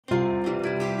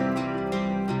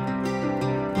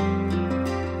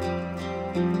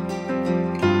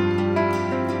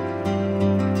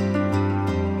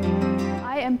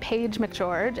Paige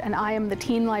McGeorge, and I am the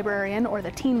teen librarian, or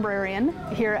the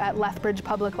teen-brarian, here at Lethbridge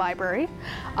Public Library.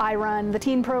 I run the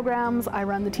teen programs, I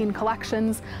run the teen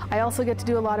collections. I also get to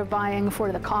do a lot of buying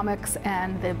for the comics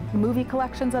and the movie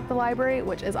collections at the library,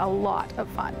 which is a lot of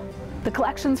fun. The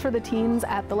collections for the teens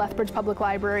at the Lethbridge Public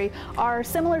Library are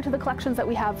similar to the collections that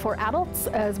we have for adults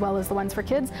as well as the ones for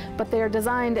kids, but they are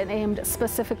designed and aimed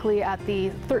specifically at the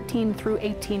 13 through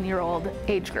 18-year-old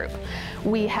age group.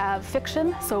 We have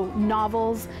fiction, so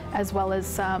novels, as well as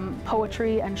some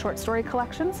poetry and short story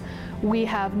collections. We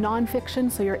have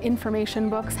nonfiction, so your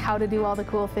information books, how to do all the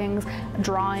cool things,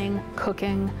 drawing,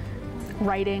 cooking,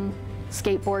 writing,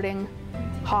 skateboarding,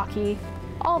 hockey,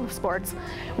 all the sports.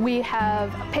 We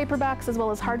have paperbacks as well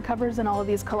as hardcovers in all of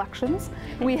these collections.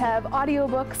 We have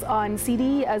audiobooks on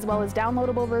CD as well as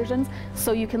downloadable versions,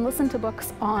 so you can listen to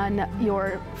books on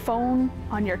your phone,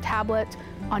 on your tablet,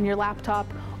 on your laptop.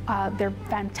 They're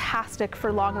fantastic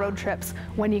for long road trips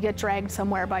when you get dragged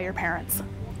somewhere by your parents.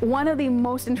 One of the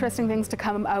most interesting things to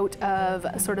come out of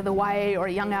sort of the YA or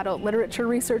young adult literature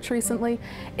research recently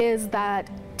is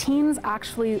that teens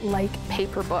actually like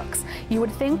paper books. You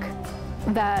would think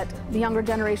that the younger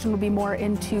generation would be more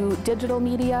into digital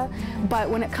media, but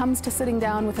when it comes to sitting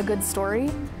down with a good story,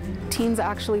 teens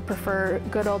actually prefer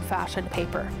good old-fashioned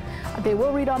paper. They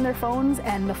will read on their phones,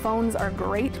 and the phones are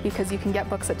great because you can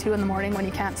get books at 2 in the morning when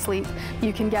you can't sleep.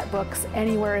 You can get books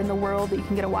anywhere in the world that you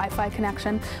can get a Wi-Fi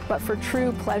connection, but for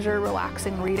true pleasure,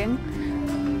 relaxing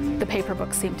reading, the paper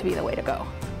books seem to be the way to go.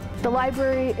 The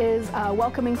library is a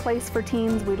welcoming place for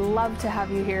teens. We'd love to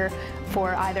have you here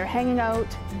for either hanging out,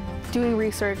 doing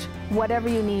research, whatever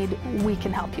you need, we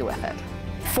can help you with it.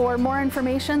 For more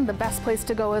information, the best place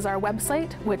to go is our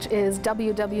website, which is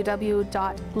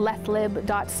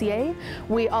www.lethlib.ca.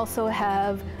 We also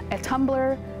have a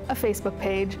Tumblr, a Facebook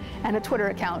page, and a Twitter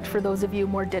account for those of you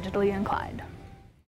more digitally inclined.